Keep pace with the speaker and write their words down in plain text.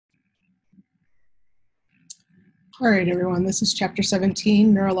All right, everyone, this is Chapter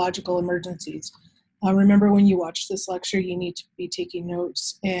 17, Neurological Emergencies. Remember, when you watch this lecture, you need to be taking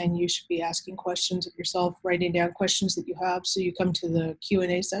notes, and you should be asking questions of yourself, writing down questions that you have, so you come to the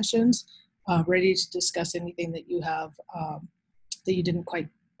Q&A sessions ready to discuss anything that you have that you didn't quite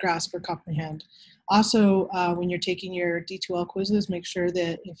grasp or comprehend. Also, when you're taking your D2L quizzes, make sure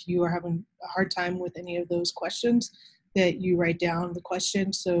that if you are having a hard time with any of those questions, that you write down the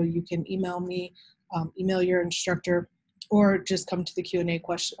question so you can email me, email your instructor, or just come to the Q&A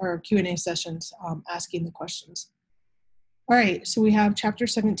sessions asking the questions. All right, so we have Chapter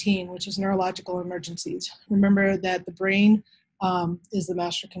 17, which is Neurological Emergencies. Remember that the brain is the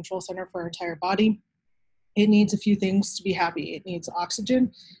master control center for our entire body. It needs a few things to be happy. It needs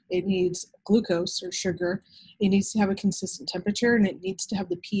oxygen, it needs glucose or sugar, it needs to have a consistent temperature, and it needs to have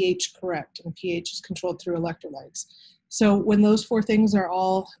the pH correct, and pH is controlled through electrolytes. So when those four things are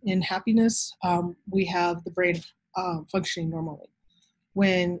all in happiness, we have the brain functioning normally.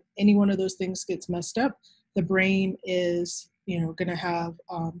 When any one of those things gets messed up, the brain is going to have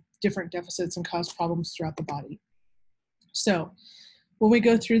different deficits and cause problems throughout the body. So when we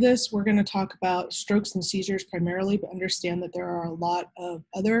go through this, we're going to talk about strokes and seizures primarily, but understand that there are a lot of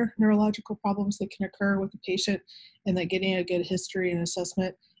other neurological problems that can occur with the patient, and that getting a good history and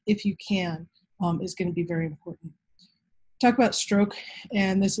assessment, if you can, is going to be very important. Talk about stroke,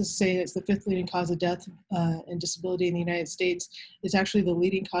 and this is saying it's the 5th leading cause of death and disability in the United States. It's actually the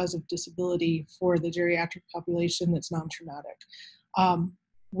leading cause of disability for the geriatric population that's non-traumatic.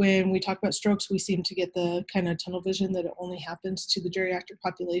 When we talk about strokes, we seem to get the kind of tunnel vision that it only happens to the geriatric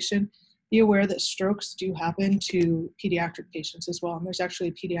population. Be aware that strokes do happen to pediatric patients as well, and there's actually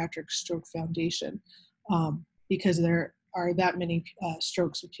a Pediatric Stroke Foundation because there are that many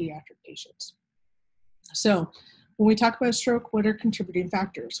strokes with pediatric patients. So when we talk about stroke, what are contributing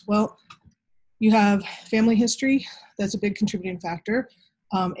factors? Well, you have family history. That's a big contributing factor.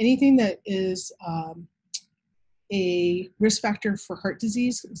 Anything that is a risk factor for heart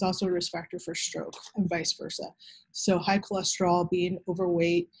disease is also a risk factor for stroke, and vice versa. So high cholesterol, being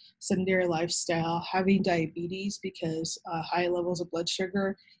overweight, sedentary lifestyle, having diabetes, because high levels of blood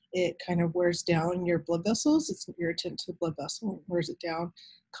sugar, it kind of wears down your blood vessels. It's an irritant to the blood vessel, it wears it down,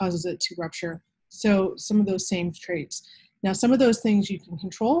 causes it to rupture. So some of those same traits. Now, some of those things you can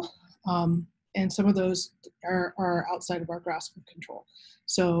control, and some of those are outside of our grasp of control.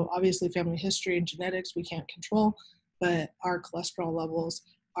 So obviously family history and genetics we can't control, but our cholesterol levels,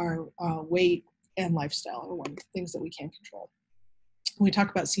 our weight, and lifestyle are one of the things that we can control. When we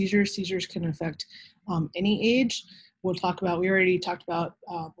talk about seizures, seizures can affect any age. We already talked about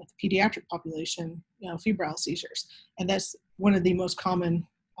with the pediatric population, febrile seizures, and that's one of the most common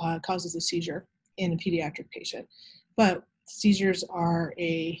causes of seizure in a pediatric patient. But seizures are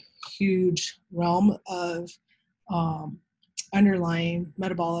a huge realm of underlying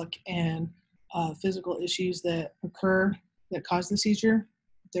metabolic and physical issues that occur that cause the seizure.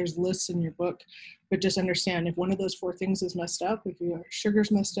 There's lists in your book, but just understand if one of those four things is messed up, if your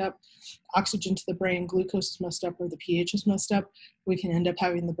sugar's messed up, oxygen to the brain, glucose is messed up, or the pH is messed up, we can end up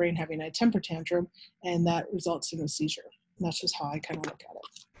having the brain having a temper tantrum, and that results in a seizure. And that's just how I kind of look at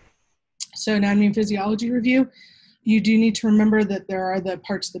it. So anatomy and physiology review. You do need to remember that there are the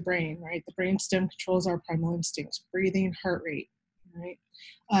parts of the brain, right? The brain stem controls our primal instincts, breathing, heart rate, right?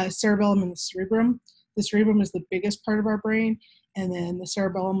 Cerebellum and the cerebrum. The cerebrum is the biggest part of our brain, and then the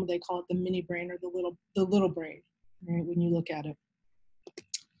cerebellum, they call it the mini brain, or the little brain, right, when you look at it.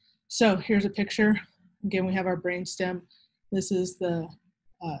 So here's a picture. Again, we have our brain stem. This is the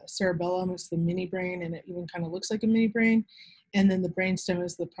cerebellum, it's the mini brain, and it even kind of looks like a mini brain. And then the brainstem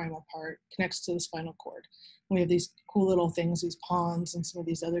is the primal part, connects to the spinal cord. We have these cool little things, these pons and some of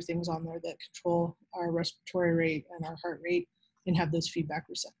these other things on there that control our respiratory rate and our heart rate and have those feedback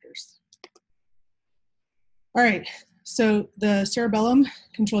receptors. All right, so the cerebellum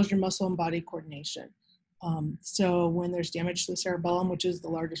controls your muscle and body coordination. So when there's damage to the cerebellum, which is the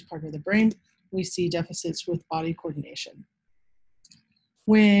largest part of the brain, we see deficits with body coordination.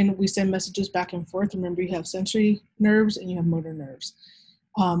 When we send messages back and forth, remember you have sensory nerves and you have motor nerves.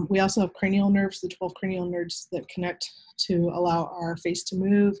 We also have cranial nerves, the 12 cranial nerves that connect to allow our face to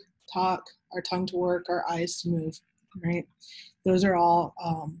move, talk, our tongue to work, our eyes to move, right? Those are all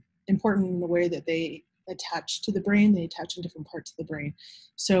important in the way that they attach to the brain. They attach in different parts of the brain.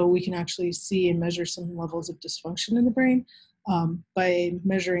 So we can actually see and measure some levels of dysfunction in the brain by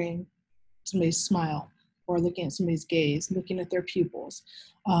measuring somebody's smile, or looking at somebody's gaze, looking at their pupils,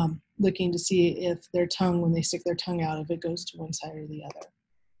 looking to see if their tongue, when they stick their tongue out, if it goes to one side or the other.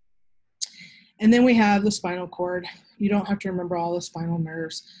 And then we have the spinal cord. You don't have to remember all the spinal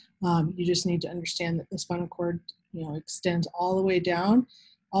nerves. You just need to understand that the spinal cord, extends all the way down,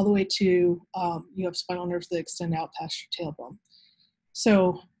 all the way to, you have spinal nerves that extend out past your tailbone.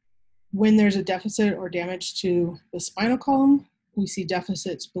 So when there's a deficit or damage to the spinal column, we see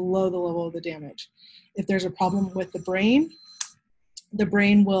deficits below the level of the damage. If there's a problem with the brain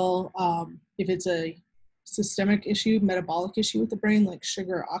will, if it's a systemic issue, metabolic issue with the brain, like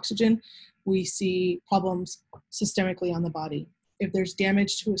sugar or oxygen, we see problems systemically on the body. If there's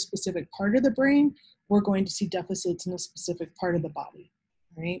damage to a specific part of the brain, we're going to see deficits in a specific part of the body,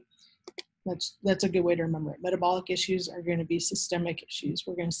 right? That's a good way to remember it. Metabolic issues are going to be systemic issues.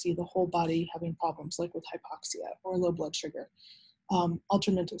 We're going to see the whole body having problems, like with hypoxia or low blood sugar.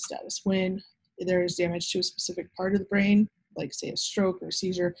 Altered mental status, when there is damage to a specific part of the brain, like say a stroke or a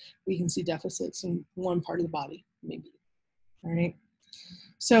seizure, we can see deficits in one part of the body, maybe. All right.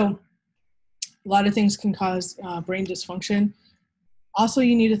 So a lot of things can cause brain dysfunction. Also,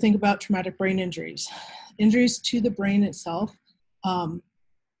 you need to think about traumatic brain injuries. Injuries to the brain itself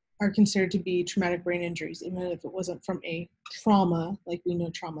are considered to be traumatic brain injuries, even if it wasn't from a trauma, like we know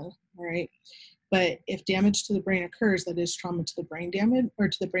trauma, all right? But if damage to the brain occurs, that is trauma to the brain damage or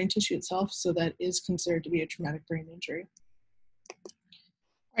to the brain tissue itself, so that is considered to be a traumatic brain injury.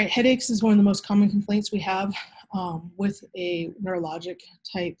 All right, headaches is one of the most common complaints we have with a neurologic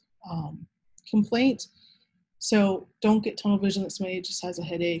type complaint. So don't get tunnel vision that somebody just has a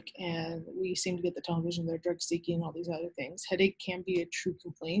headache and we seem to get the tunnel vision, they're drug seeking and all these other things. Headache can be a true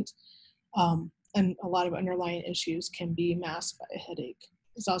complaint, and a lot of underlying issues can be masked by a headache.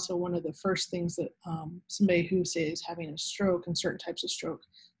 It's also one of the first things that somebody who says having a stroke and certain types of stroke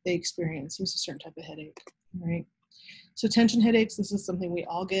they experience is a certain type of headache, right? So tension headaches, this is something we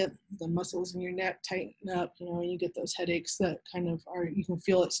all get. The muscles in your neck tighten up, and you get those headaches that kind of are, you can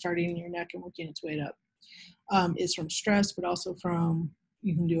feel it starting in your neck and working its way up. Is from stress, but also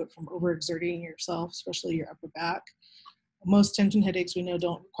you can do it from overexerting yourself, especially your upper back. Most tension headaches we know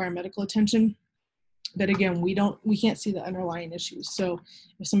don't require medical attention, but again, we can't see the underlying issues. So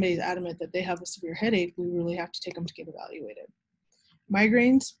if somebody's adamant that they have a severe headache, we really have to take them to get evaluated.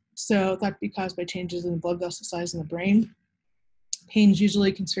 Migraines, so thought to be caused by changes in the blood vessel size in the brain. Pain is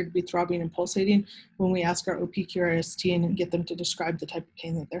usually considered to be throbbing and pulsating when we ask our OPQRST and get them to describe the type of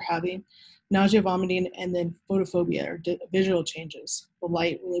pain that they're having. Nausea, vomiting, and then photophobia or visual changes. The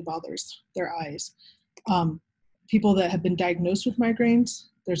light really bothers their eyes. People that have been diagnosed with migraines,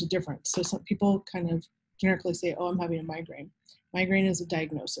 there's a difference. So some people kind of generically say, oh, I'm having a migraine. Migraine is a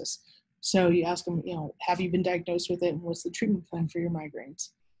diagnosis. So you ask them, have you been diagnosed with it and what's the treatment plan for your migraines?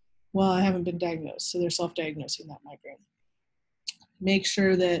 Well, I haven't been diagnosed, so they're self-diagnosing that migraine. Make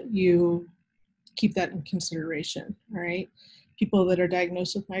sure that you keep that in consideration, all right? People that are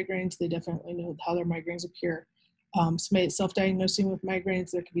diagnosed with migraines, they definitely know how their migraines appear. Somebody that's self-diagnosing with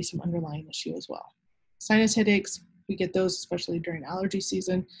migraines, there could be some underlying issue as well. Sinus headaches, we get those especially during allergy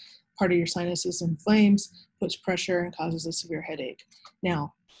season. Part of your sinuses inflames, puts pressure, and causes a severe headache.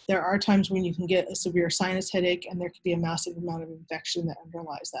 Now, there are times when you can get a severe sinus headache and there could be a massive amount of infection that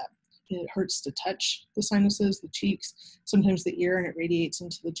underlies that. It hurts to touch the sinuses, the cheeks, sometimes the ear, and it radiates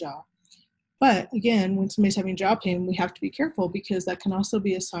into the jaw. But again, when somebody's having jaw pain, we have to be careful because that can also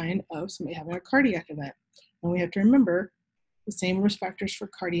be a sign of somebody having a cardiac event. And we have to remember the same risk factors for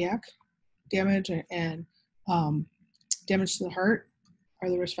cardiac damage and damage to the heart are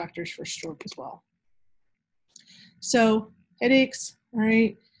the risk factors for stroke as well. So headaches, all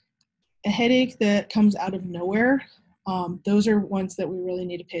right, a headache that comes out of nowhere, those are ones that we really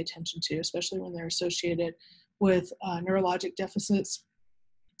need to pay attention to, especially when they're associated with neurologic deficits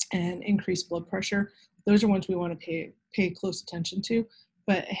and increased blood pressure. Those are ones we want to pay close attention to,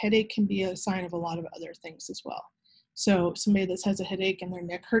 but a headache can be a sign of a lot of other things as well. So somebody that has a headache and their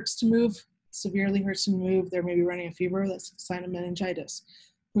neck hurts to move, severely hurts to move, they're maybe running a fever, that's a sign of meningitis.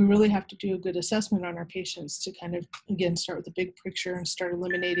 We really have to do a good assessment on our patients to kind of, again, start with the big picture and start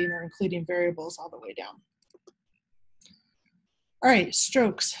eliminating or including variables all the way down. All right,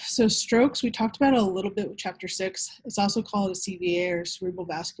 strokes. So strokes, we talked about it a little bit with chapter 6. It's also called a CVA or cerebral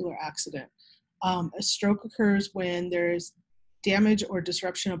vascular accident. A stroke occurs when there's damage or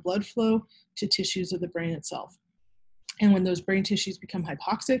disruption of blood flow to tissues of the brain itself. And when those brain tissues become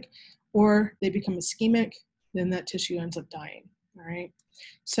hypoxic or they become ischemic, then that tissue ends up dying, all right?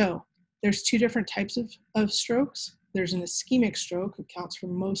 So there's two different types of strokes. There's an ischemic stroke, which counts for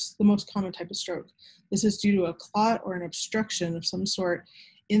the most common type of stroke. This is due to a clot or an obstruction of some sort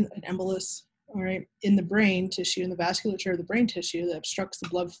in an embolus, all right, in the brain tissue, in the vasculature of the brain tissue that obstructs the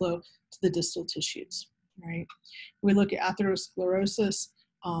blood flow to the distal tissues, right? We look at atherosclerosis.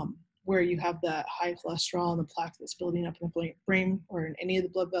 where you have that high cholesterol and the plaque that's building up in the brain or in any of the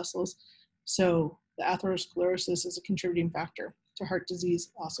blood vessels. So the atherosclerosis is a contributing factor to heart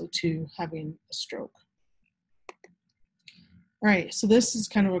disease, also to having a stroke. All right, so this is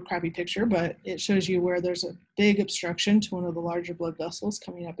kind of a crappy picture, but it shows you where there's a big obstruction to one of the larger blood vessels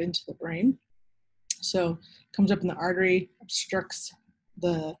coming up into the brain. So it comes up in the artery, obstructs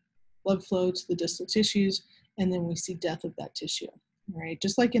the blood flow to the distal tissues, and then we see death of that tissue, right?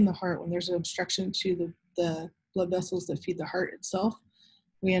 Just like in the heart, when there's an obstruction to the blood vessels that feed the heart itself,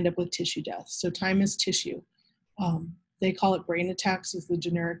 we end up with tissue death. So time is tissue. They call it brain attacks is the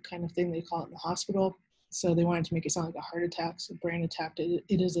generic kind of thing they call it in the hospital. So they wanted to make it sound like a heart attack. So brain attack, it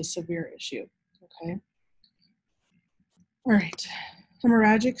is a severe issue, okay? All right,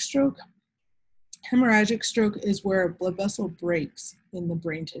 hemorrhagic stroke. Hemorrhagic stroke is where a blood vessel breaks in the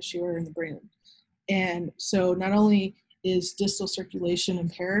brain tissue or in the brain. And so not only is distal circulation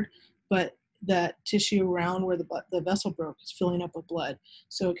impaired, but that tissue around where the vessel broke is filling up with blood.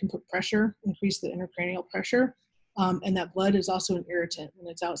 So it can put pressure, increase the intracranial pressure, and that blood is also an irritant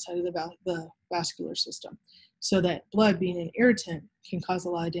when it's outside of the vascular system. So that blood being an irritant can cause a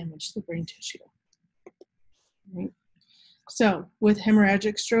lot of damage to the brain tissue. Right? So with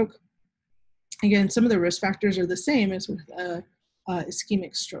hemorrhagic stroke, again, some of the risk factors are the same as with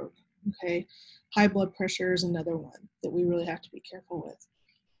ischemic stroke, okay? High blood pressure is another one that we really have to be careful with.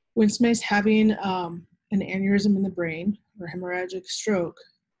 When somebody's having an aneurysm in the brain or hemorrhagic stroke,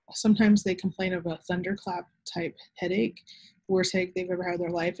 sometimes they complain of a thunderclap type headache, worst headache they've ever had in their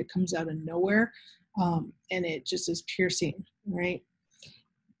life. It comes out of nowhere, and it just is piercing, right?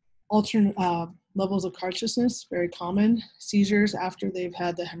 Alternate levels of consciousness, very common. Seizures after they've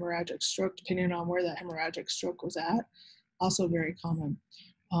had the hemorrhagic stroke, depending on where that hemorrhagic stroke was at, also very common.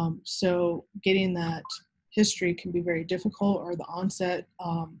 So getting that history can be very difficult, or the onset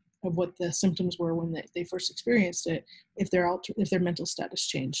of what the symptoms were when they first experienced it, if their mental status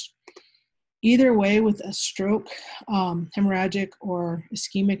changed. Either way, with a stroke, hemorrhagic or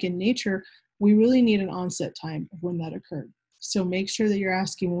ischemic in nature, we really need an onset time of when that occurred. So make sure that you're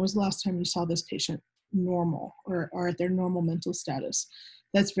asking, when was the last time you saw this patient normal or at their normal mental status?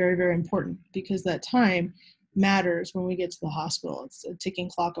 That's very, very important, because that time matters when we get to the hospital. It's a ticking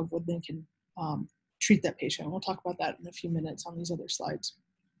clock of when they can treat that patient. We'll talk about that in a few minutes on these other slides.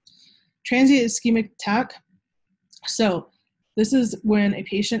 Transient ischemic attack. So this is when a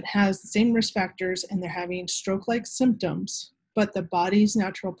patient has the same risk factors and they're having stroke-like symptoms, but the body's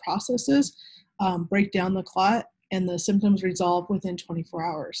natural processes break down the clot and the symptoms resolve within 24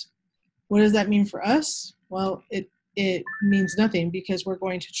 hours. What does that mean for us? Well, it means nothing, because we're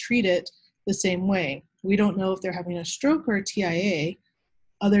going to treat it the same way. We don't know if they're having a stroke or a TIA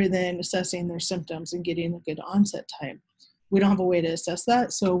other than assessing their symptoms and getting a good onset time. We don't have a way to assess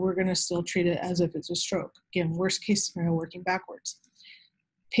that, so we're going to still treat it as if it's a stroke. Again, worst case scenario, working backwards.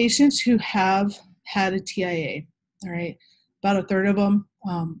 Patients who have had a TIA, all right, about a third of them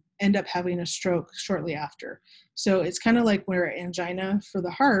end up having a stroke shortly after. So it's kind of like where angina for the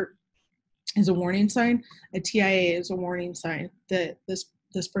heart is a warning sign, a TIA is a warning sign that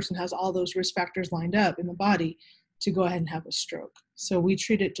this person has all those risk factors lined up in the body to go ahead and have a stroke. So we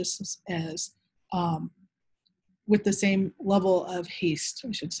treat it just as with the same level of haste,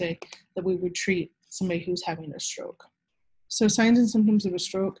 I should say, that we would treat somebody who's having a stroke. So signs and symptoms of a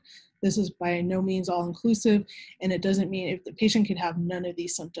stroke, this is by no means all inclusive, and it doesn't mean if the patient could have none of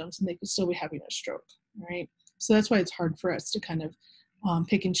these symptoms and they could still be having a stroke, right? So that's why it's hard for us to kind of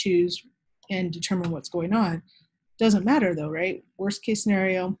pick and choose and determine what's going on. Doesn't matter though, right? Worst case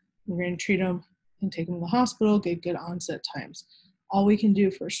scenario, we're going to treat them and take them to the hospital, get good onset times. All we can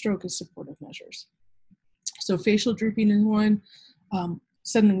do for a stroke is supportive measures. So facial drooping is one,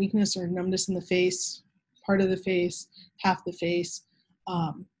 sudden weakness or numbness in the face, part of the face, half the face.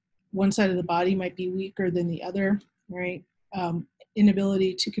 One side of the body might be weaker than the other, right?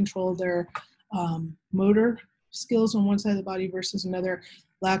 Inability to control their motor skills on one side of the body versus another,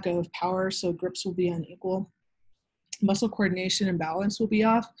 lack of power, so grips will be unequal. Muscle coordination and balance will be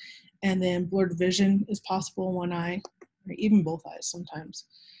off, and then blurred vision is possible in one eye, or even both eyes sometimes.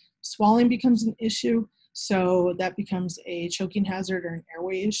 Swallowing becomes an issue, so that becomes a choking hazard or an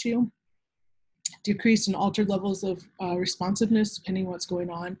airway issue. Decreased and altered levels of responsiveness, depending on what's going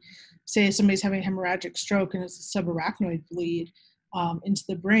on. Say somebody's having a hemorrhagic stroke and it's a subarachnoid bleed into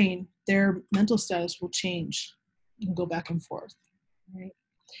the brain, their mental status will change and go back and forth. Right?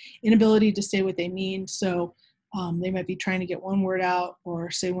 Inability to say what they mean, so they might be trying to get one word out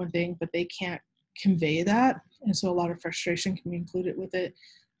or say one thing, but they can't convey that, and so a lot of frustration can be included with it.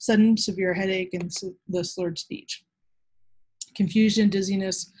 Sudden severe headache and the slurred speech. Confusion,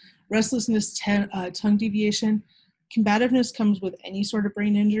 dizziness, Restlessness, tongue deviation. Combativeness comes with any sort of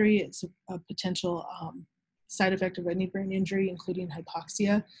brain injury. It's a potential side effect of any brain injury, including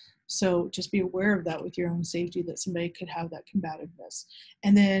hypoxia. So just be aware of that with your own safety, that somebody could have that combativeness.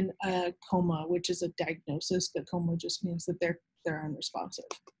 And then coma, which is a diagnosis, but coma just means that they're unresponsive.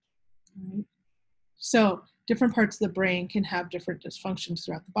 All right? So different parts of the brain can have different dysfunctions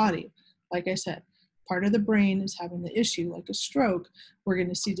throughout the body. Like I said, part of the brain is having the issue, like a stroke, we're going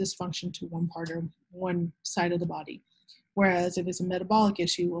to see dysfunction to one part or one side of the body. Whereas if it's a metabolic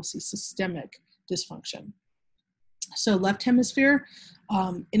issue, we'll see systemic dysfunction. So left hemisphere,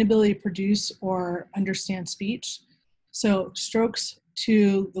 inability to produce or understand speech. So strokes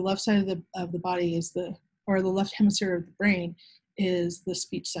to the left side of the body is the left hemisphere of the brain is the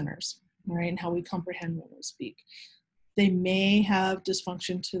speech centers, right, and how we comprehend when we speak. They may have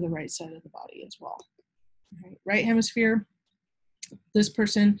dysfunction to the right side of the body as well. Right hemisphere, this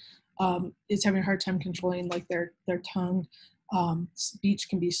person is having a hard time controlling like their tongue. Speech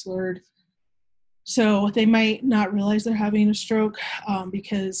can be slurred. So they might not realize they're having a stroke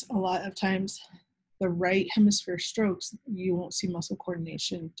because a lot of times the right hemisphere strokes, you won't see muscle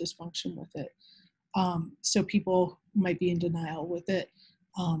coordination dysfunction with it. So people might be in denial with it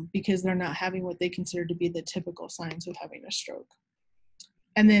because they're not having what they consider to be the typical signs of having a stroke.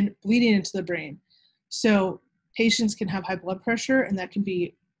 And then bleeding into the brain. So patients can have high blood pressure, and that can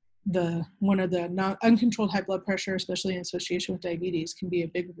be one of the uncontrolled high blood pressure, especially in association with diabetes, can be a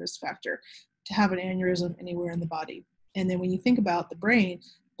big risk factor to have an aneurysm anywhere in the body. And then when you think about the brain,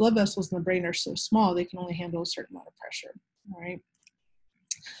 blood vessels in the brain are so small, they can only handle a certain amount of pressure, all right?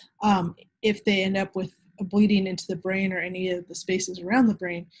 If they end up with a bleeding into the brain or any of the spaces around the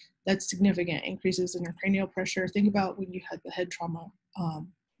brain, that's significant increases in intracranial pressure. Think about when you had the head trauma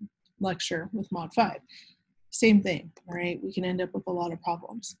lecture with Mod 5. Same thing, all right? We can end up with a lot of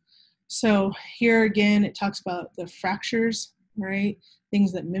problems. So here again, it talks about the fractures, right?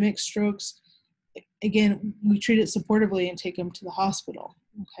 Things that mimic strokes. Again, we treat it supportively and take them to the hospital,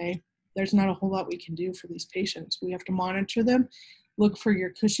 okay? There's not a whole lot we can do for these patients. We have to monitor them, look for your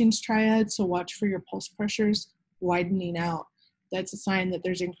Cushing's triad, so watch for your pulse pressures widening out. That's a sign that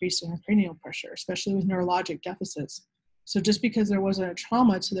there's increased intracranial pressure, especially with neurologic deficits. So just because there wasn't a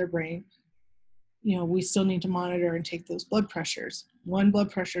trauma to their brain, we still need to monitor and take those blood pressures. One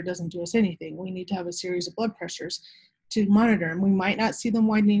blood pressure doesn't do us anything. We need to have a series of blood pressures to monitor, and we might not see them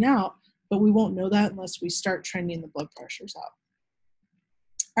widening out, but we won't know that unless we start trending the blood pressures out.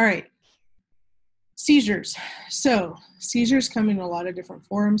 All right, seizures. So seizures come in a lot of different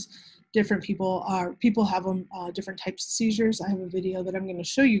forms. Different people have them, different types of seizures. I have a video that I'm going to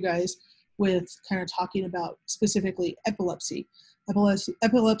show you guys with kind of talking about specifically epilepsy.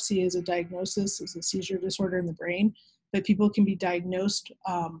 Epilepsy is a diagnosis, it's a seizure disorder in the brain, but people can be diagnosed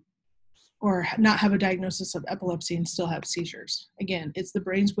or not have a diagnosis of epilepsy and still have seizures. Again, it's the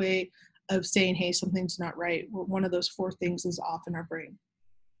brain's way of saying, hey, something's not right. One of those four things is off in our brain.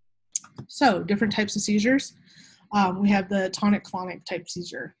 So different types of seizures. We have the tonic-clonic type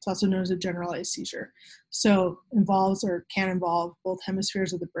seizure. It's also known as a generalized seizure. So involves or can involve both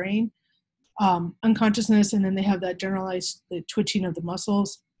hemispheres of the brain. Unconsciousness, and then they have that generalized twitching of the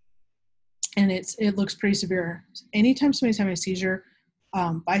muscles, and it looks pretty severe. Anytime somebody's having a seizure,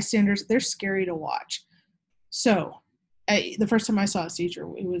 bystanders, they're scary to watch. So the first time I saw a seizure,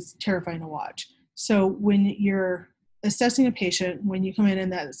 it was terrifying to watch. So when you're assessing a patient, when you come in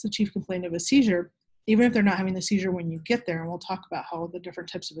and that's the chief complaint of a seizure, even if they're not having the seizure when you get there, and we'll talk about how the different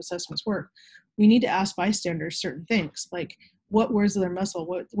types of assessments work, we need to ask bystanders certain things, like what was their muscle,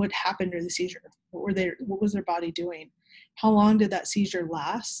 what happened during the seizure, what was their body doing, how long did that seizure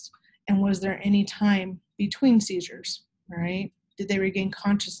last, and was there any time between seizures, right? Did they regain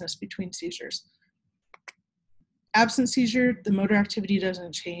consciousness between seizures? Absent seizure, the motor activity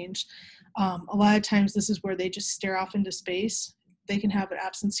doesn't change. A lot of times this is where they just stare off into space. They can have an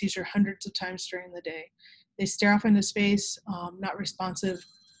absent seizure hundreds of times during the day. They stare off into space, not responsive.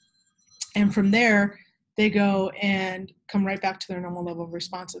 And from there, they go and come right back to their normal level of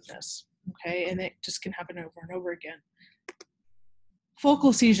responsiveness, okay? And it just can happen over and over again.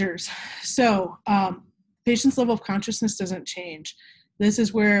 Focal seizures. So patient's level of consciousness doesn't change. This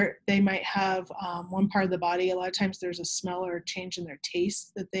is where they might have one part of the body. A lot of times there's a smell or a change in their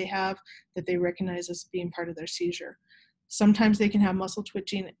taste that they have that they recognize as being part of their seizure. Sometimes they can have muscle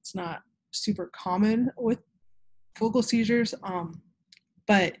twitching. It's not super common with focal seizures,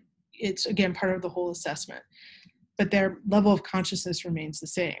 but it's, again, part of the whole assessment. But their level of consciousness remains the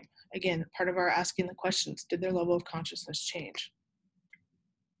same. Again, part of our asking the questions, did their level of consciousness change?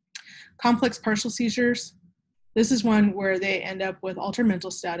 Complex partial seizures. This is one where they end up with altered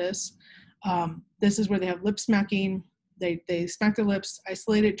mental status. This is where they have lip smacking. They smack their lips,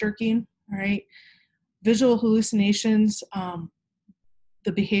 isolated jerking, all right? Visual hallucinations.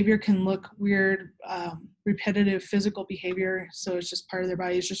 The behavior can look weird, repetitive physical behavior. So it's just part of their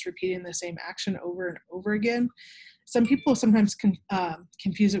body is just repeating the same action over and over again. Some people sometimes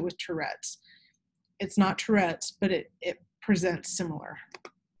confuse it with Tourette's. It's not Tourette's, but it presents similar.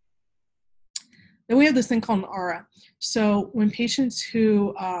 Then we have this thing called an aura. So when patients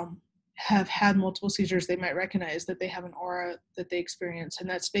who have had multiple seizures, they might recognize that they have an aura that they experience. And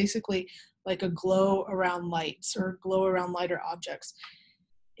that's basically like a glow around lights or glow around lighter objects.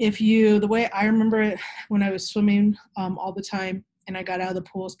 The way I remember it when I was swimming all the time, and I got out of the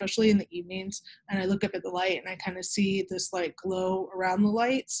pool, especially in the evenings, and I look up at the light and I kind of see this like glow around the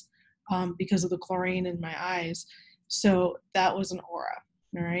lights because of the chlorine in my eyes. So that was an aura,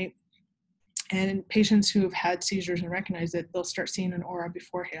 all right? And patients who have had seizures and recognize it, they'll start seeing an aura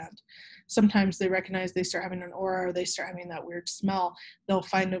beforehand. Sometimes they recognize they start having an aura or they start having that weird smell. They'll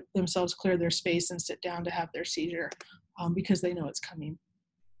find themselves clear their space and sit down to have their seizure because they know it's coming.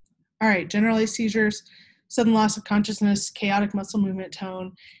 All right, generalized seizures, sudden loss of consciousness, chaotic muscle movement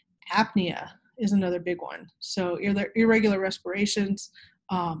tone, apnea is another big one. So irregular respirations,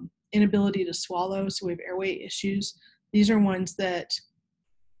 inability to swallow, so we have airway issues. These are ones that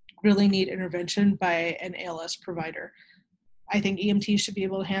really need intervention by an ALS provider. I think EMTs should be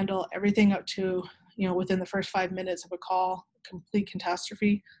able to handle everything up to, within the first 5 minutes of a call, complete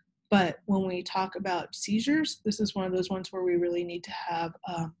catastrophe. But when we talk about seizures, this is one of those ones where we really need to have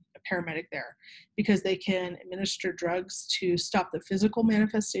a paramedic there because they can administer drugs to stop the physical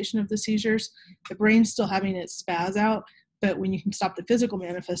manifestation of the seizures. The brain's still having it spaz out, but when you can stop the physical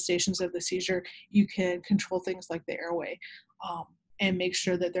manifestations of the seizure, you can control things like the airway and make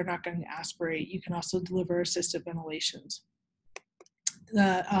sure that they're not going to aspirate. You can also deliver assisted ventilations.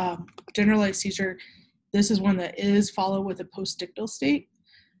 The generalized seizure, this is one that is followed with a postictal state.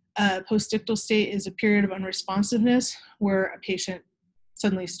 Postictal state is a period of unresponsiveness where a patient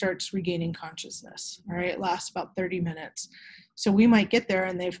suddenly starts regaining consciousness. All right, it lasts about 30 minutes. So we might get there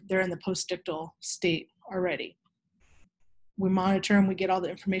and they're in the postictal state already. We monitor them, we get all the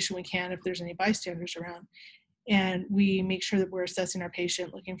information we can if there's any bystanders around, and we make sure that we're assessing our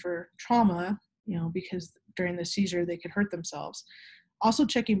patient, looking for trauma, because during the seizure they could hurt themselves. Also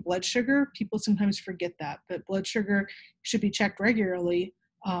checking blood sugar. People sometimes forget that, but blood sugar should be checked regularly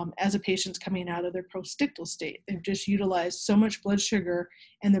as a patient's coming out of their postictal state. They've just utilized so much blood sugar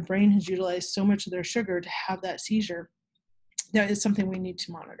and the brain has utilized so much of their sugar to have that seizure. That is something we need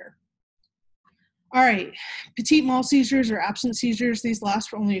to monitor. All right, petit mal seizures or absent seizures, these last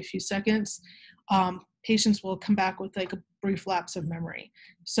for only a few seconds. Patients will come back with like a brief lapse of memory.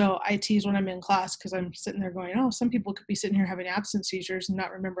 So I tease when I'm in class because I'm sitting there going, oh, some people could be sitting here having absent seizures and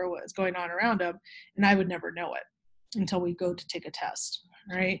not remember what is going on around them, and I would never know it until we go to take a test,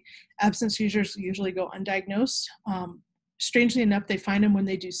 right? Absent seizures usually go undiagnosed. Strangely enough, they find them when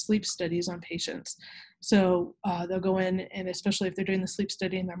they do sleep studies on patients. So they'll go in, and especially if they're doing the sleep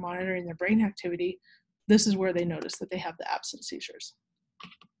study and they're monitoring their brain activity, this is where they notice that they have the absent seizures.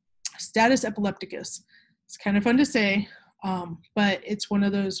 Status epilepticus. It's kind of fun to say, but it's one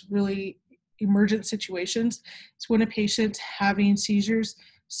of those really emergent situations. It's when a patient's having seizures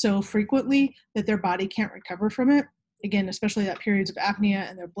so frequently that their body can't recover from it. Again, especially that periods of apnea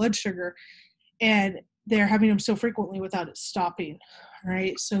and their blood sugar, and they're having them so frequently without it stopping,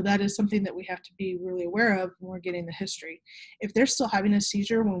 right? So that is something that we have to be really aware of when we're getting the history. If they're still having a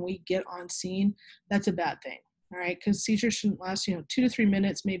seizure when we get on scene, that's a bad thing, all right? Because seizures shouldn't last, 2 to 3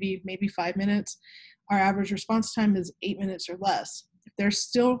 minutes, maybe 5 minutes. Our average response time is 8 minutes or less. If they're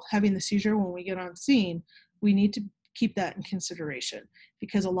still having the seizure when we get on scene, we need to keep that in consideration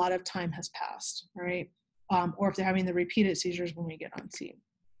because a lot of time has passed, right? Or if they're having the repeated seizures when we get on scene.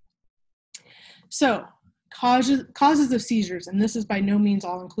 So causes of seizures, and this is by no means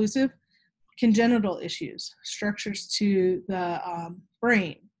all inclusive. Congenital issues, structures to the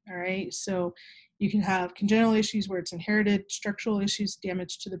brain, all right? So you can have congenital issues where it's inherited, structural issues,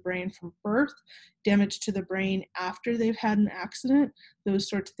 damage to the brain from birth, damage to the brain after they've had an accident. Those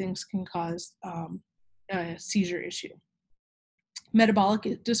sorts of things can cause a seizure issue.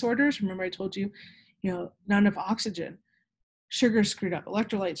 Metabolic disorders, remember I told you, not enough oxygen. Sugar's screwed up,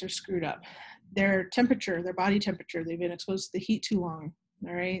 electrolytes are screwed up. Their temperature, their body temperature, they've been exposed to the heat too long,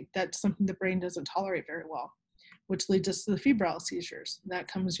 all right? That's something the brain doesn't tolerate very well, which leads us to the febrile seizures. That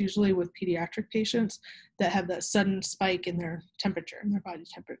comes usually with pediatric patients that have that sudden spike in their temperature, in their body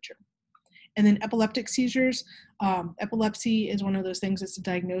temperature. And then epileptic seizures. Epilepsy is one of those things, it's a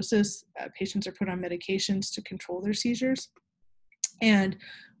diagnosis. Patients are put on medications to control their seizures. And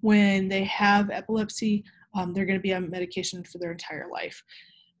when they have epilepsy, they're going to be on medication for their entire life.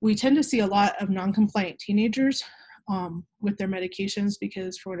 We tend to see a lot of non-compliant teenagers with their medications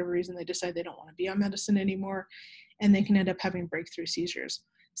because for whatever reason they decide they don't want to be on medicine anymore, and they can end up having breakthrough seizures.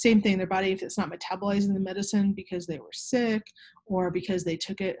 Same thing, their body, if it's not metabolizing the medicine because they were sick or because they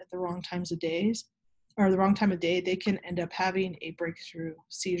took it at the wrong times of days or the wrong time of day, they can end up having a breakthrough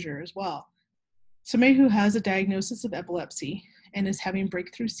seizure as well. Somebody who has a diagnosis of epilepsy and is having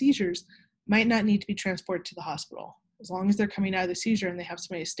breakthrough seizures might not need to be transported to the hospital. As long as they're coming out of the seizure and they have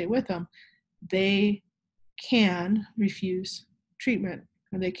somebody to stay with them, they can refuse treatment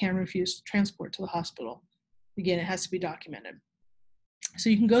or they can refuse transport to the hospital. Again, it has to be documented. So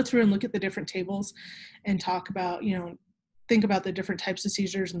you can go through and look at the different tables and talk about, think about the different types of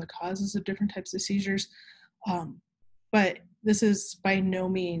seizures and the causes of different types of seizures. But this is by no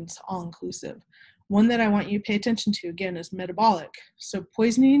means all-inclusive. One that I want you to pay attention to, again, is metabolic. So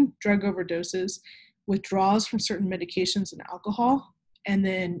poisoning, drug overdoses, withdrawals from certain medications and alcohol, and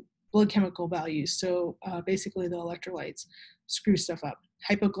then blood chemical values. So basically the electrolytes screw stuff up.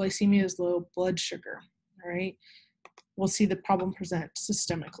 Hypoglycemia is low blood sugar, all right? We'll see the problem present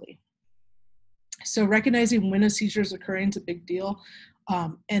systemically. So recognizing when a seizure is occurring is a big deal.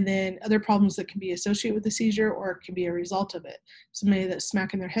 And then other problems that can be associated with the seizure or can be a result of it. Somebody that's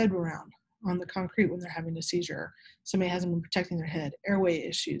smacking their head around on the concrete when they're having a seizure. Somebody hasn't been protecting their head. Airway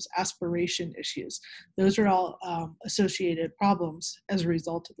issues, aspiration issues. Those are all associated problems as a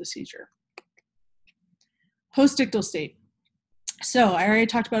result of the seizure. Postictal state. So I already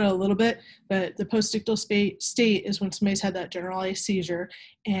talked about it a little bit, but the postictal state is when somebody's had that generalized seizure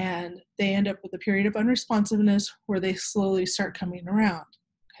and they end up with a period of unresponsiveness where they slowly start coming around,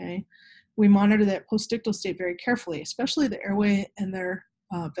 okay? We monitor that postictal state very carefully, especially the airway and their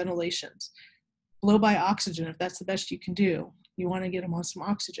ventilations. Blow by oxygen if that's the best you can do. You want to get them on some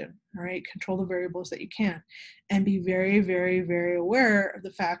oxygen, all right? Control the variables that you can. And be very, very, very aware of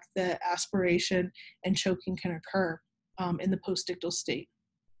the fact that aspiration and choking can occur in the postictal state.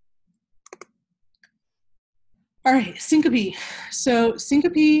 All right, syncope. So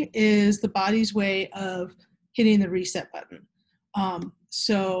syncope is the body's way of hitting the reset button.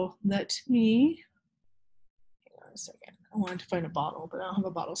 So let me, hang on a second. I wanted to find a bottle, but I don't have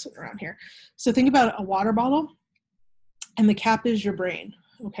a bottle sitting around here. So think about a water bottle, and the cap is your brain,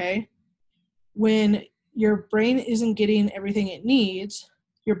 okay? When your brain isn't getting everything it needs,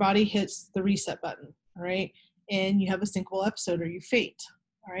 your body hits the reset button, all right? And you have a syncopal episode or you faint,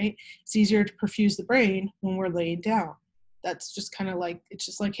 all right? It's easier to perfuse the brain when we're laying down. That's just kind of like, it's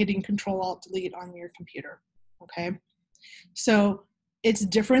just like hitting Control-Alt-Delete on your computer, okay? So it's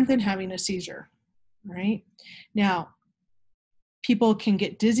different than having a seizure, right? Now, people can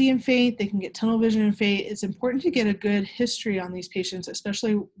get dizzy and faint, they can get tunnel vision and faint. It's important to get a good history on these patients,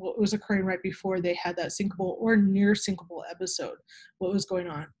 especially what was occurring right before they had that syncopal or near syncopal episode, what was going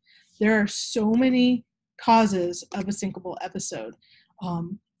on. There are so many causes of a syncopal episode.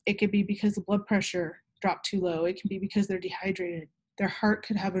 It could be because the blood pressure dropped too low. It can be because they're dehydrated. Their heart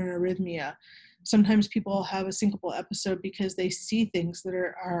could have an arrhythmia. Sometimes people have a syncopal episode because they see things that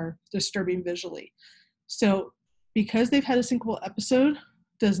are disturbing visually. So because they've had a syncopal episode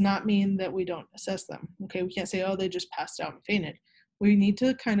does not mean that we don't assess them. Okay, we can't say, oh, they just passed out and fainted. We need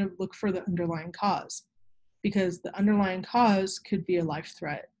to kind of look for the underlying cause, because the underlying cause could be a life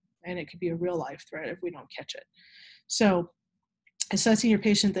threat, and it could be a real life threat if we don't catch it. So assessing your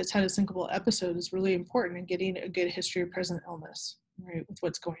patient that's had a syncopal episode is really important in getting a good history of present illness, right, with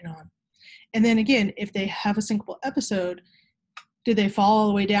what's going on. And then again, if they have a syncopal episode, did they fall all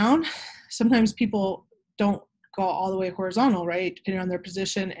the way down? Sometimes people don't go all the way horizontal, right? Depending on their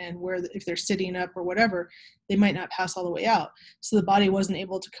position and if they're sitting up or whatever, they might not pass all the way out. So the body wasn't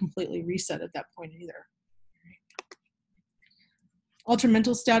able to completely reset at that point either. Altered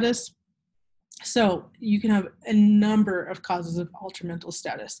mental status. So you can have a number of causes of altered mental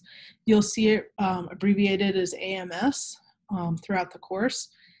status. You'll see it abbreviated as AMS throughout the course.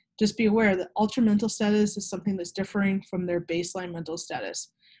 Just be aware that altered mental status is something that's differing from their baseline mental status.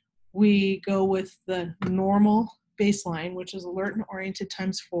 We go with the normal baseline, which is alert and oriented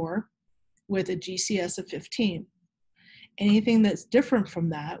 ×4, with a GCS of 15. Anything that's different from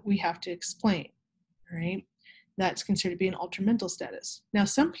that, we have to explain, right? That's considered to be an altered mental status. Now,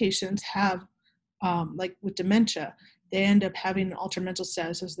 some patients have, like with dementia, they end up having an altered mental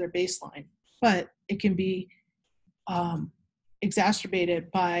status as their baseline, but it can be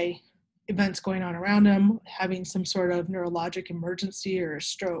exacerbated by events going on around them, having some sort of neurologic emergency or a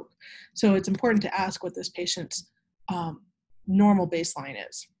stroke. So it's important to ask what this patient's normal baseline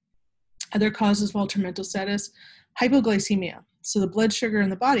is. Other causes of altered mental status, hypoglycemia. So the blood sugar in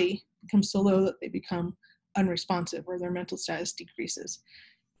the body becomes so low that they become unresponsive, or their mental status decreases.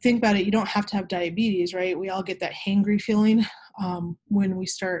 Think about it, you don't have to have diabetes, right? We all get that hangry feeling when we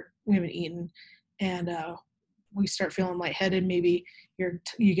haven't eaten, and we start feeling lightheaded. Maybe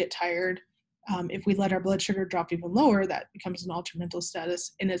you get tired. If we let our blood sugar drop even lower, that becomes an altered mental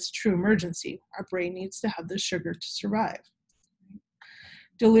status, and it's a true emergency. Our brain needs to have the sugar to survive.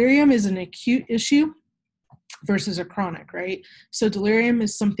 Delirium is an acute issue versus a chronic, right? So delirium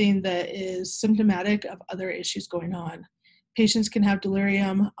is something that is symptomatic of other issues going on. Patients can have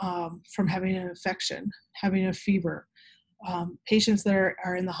delirium from having an infection, having a fever. Patients that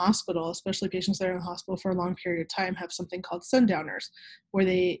are in the hospital, especially patients that are in the hospital for a long period of time, have something called sundowners, where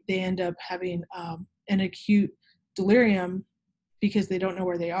they end up having an acute delirium because they don't know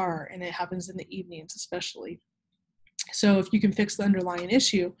where they are, and it happens in the evenings especially. So if you can fix the underlying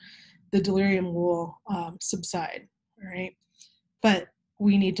issue, the delirium will subside, right? But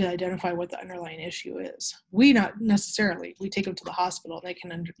we need to identify what the underlying issue is. We not necessarily. We take them to the hospital, and they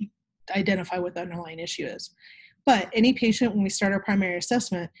can identify what the underlying issue is. But any patient, when we start our primary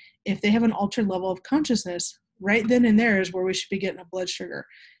assessment, if they have an altered level of consciousness, right then and there is where we should be getting a blood sugar.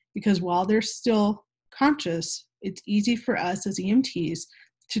 Because while they're still conscious, it's easy for us as EMTs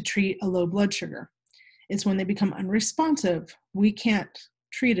to treat a low blood sugar. It's when they become unresponsive, we can't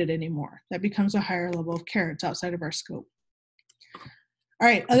treat it anymore. That becomes a higher level of care. It's outside of our scope. All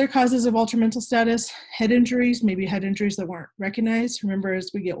right, other causes of altered mental status, head injuries, maybe head injuries that weren't recognized. Remember,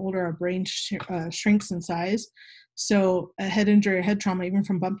 as we get older, our brain shrinks in size. So a head injury or head trauma, even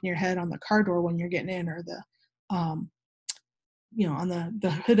from bumping your head on the car door when you're getting in, or the, on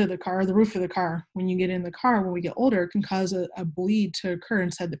the hood of the car, or the roof of the car, when you get in the car, when we get older, can cause a bleed to occur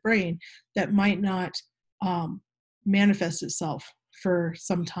inside the brain that might not manifest itself for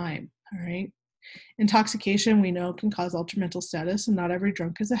some time, all right? Intoxication, we know, can cause altered mental status, and not every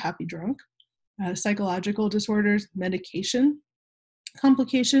drunk is a happy drunk. Psychological disorders, medication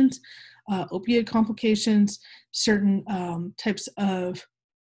complications, opiate complications, certain types of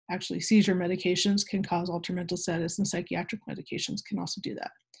seizure medications can cause altered mental status, and psychiatric medications can also do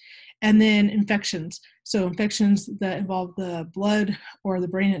that. And then infections. So infections that involve the blood or the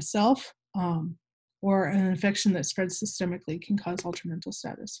brain itself, or an infection that spreads systemically, can cause altered mental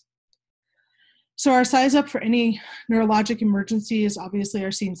status. So our size up for any neurologic emergency is obviously our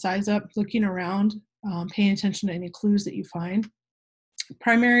scene size up, looking around, paying attention to any clues that you find.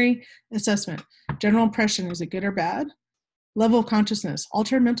 Primary assessment, general impression, is it good or bad? Level of consciousness,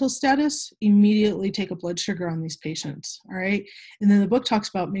 altered mental status, immediately take a blood sugar on these patients, all right? And then the book talks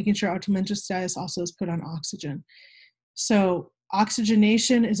about making sure altered mental status also is put on oxygen. So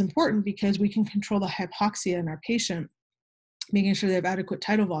oxygenation is important because we can control the hypoxia in our patient, making sure they have adequate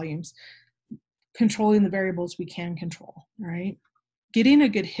tidal volumes, controlling the variables we can control, all right? Getting a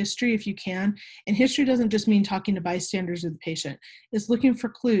good history if you can, and history doesn't just mean talking to bystanders of the patient. It's looking for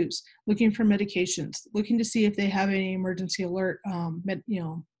clues, looking for medications, looking to see if they have any emergency alert,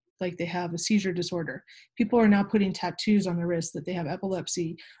 like they have a seizure disorder. People are now putting tattoos on their wrists that they have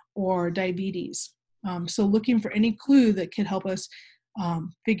epilepsy or diabetes. So looking for any clue that could help us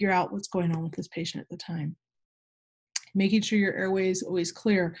figure out what's going on with this patient at the time. Making sure your airway is always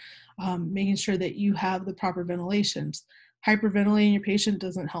clear, making sure that you have the proper ventilations. Hyperventilating your patient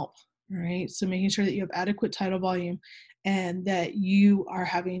doesn't help, all right? So making sure that you have adequate tidal volume and that you are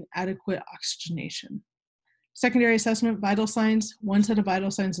having adequate oxygenation. Secondary assessment, vital signs. One set of vital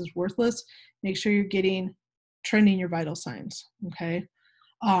signs is worthless. Make sure you're trending your vital signs, okay?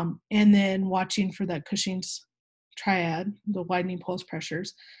 And then watching for that Cushing's triad, the widening pulse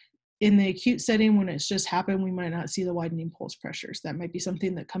pressures. In the acute setting, when it's just happened, we might not see the widening pulse pressures. That might be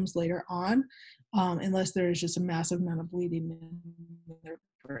something that comes later on, unless there is just a massive amount of bleeding in their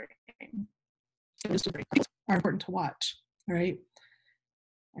brain. Those are important to watch, all right?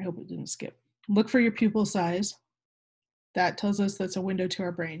 I hope it didn't skip. Look for your pupil size. That tells us that's a window to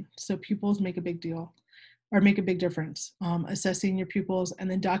our brain. So pupils make a big deal, or make a big difference. Assessing your pupils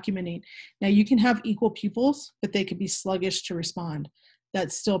and then documenting. Now you can have equal pupils, but they could be sluggish to respond.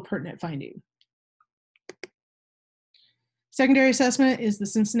 That's still pertinent finding. Secondary assessment is the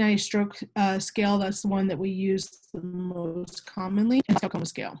Cincinnati Stroke Scale. That's the one that we use the most commonly, and the Coma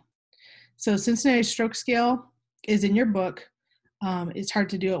Scale. So Cincinnati Stroke Scale is in your book. It's hard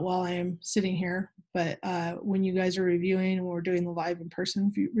to do it while I am sitting here, but when you guys are reviewing, when we're doing the live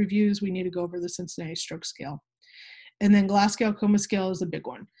in-person reviews, we need to go over the Cincinnati Stroke Scale. And then Glasgow Coma Scale is a big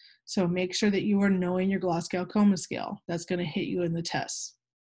one. So make sure that you are knowing your Glasgow Coma Scale. That's going to hit you in the tests.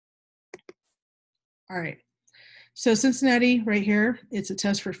 All right. So Cincinnati right here, it's a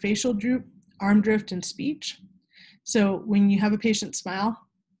test for facial droop, arm drift, and speech. So when you have a patient smile,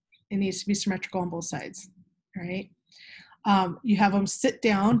 it needs to be symmetrical on both sides, all right? You have them sit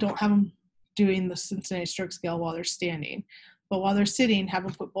down, don't have them doing the Cincinnati Stroke Scale while they're standing. But while they're sitting, have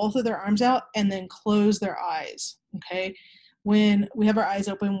them put both of their arms out and then close their eyes, okay? When we have our eyes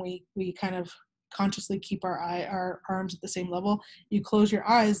open, we kind of consciously keep our arms at the same level. You close your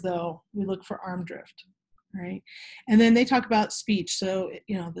eyes though, we look for arm drift, right? And then they talk about speech. So,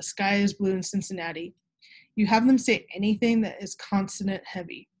 you know, the sky is blue in Cincinnati. You have them say anything that is consonant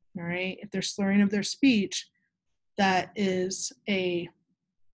heavy, all right? If they're slurring of their speech, that is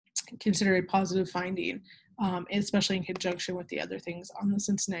considered a positive finding, especially in conjunction with the other things on the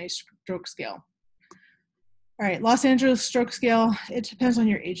Cincinnati Stroke Scale. All right, Los Angeles Stroke Scale, it depends on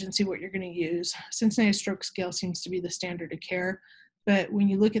your agency what you're going to use. Cincinnati Stroke Scale seems to be the standard of care, but when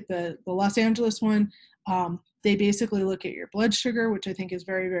you look at the Los Angeles one, they basically look at your blood sugar, which I think is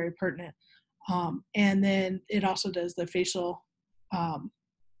very, very pertinent. And then it also does the facial,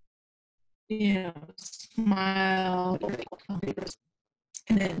 you know, smile,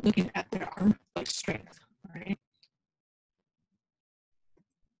 and then looking at their arm like strength, all right?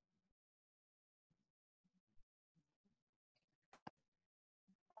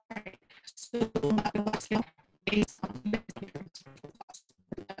 All right, so the scale based on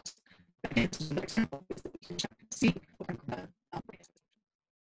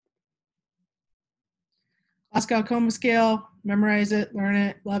Glasgow Coma Scale, memorize it, learn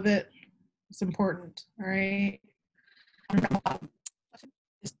it, love it. It's important, all right?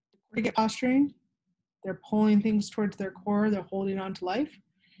 Is to get posturing. They're pulling things towards their core. They're holding on to life.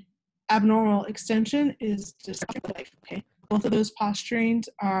 Abnormal extension is just life, okay? Both of those posturings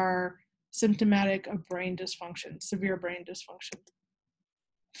are symptomatic of brain dysfunction, severe brain dysfunction.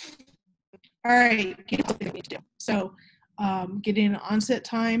 All right, so getting an onset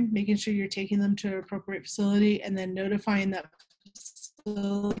time, making sure you're taking them to an appropriate facility, and then notifying that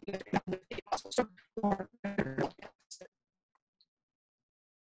facility or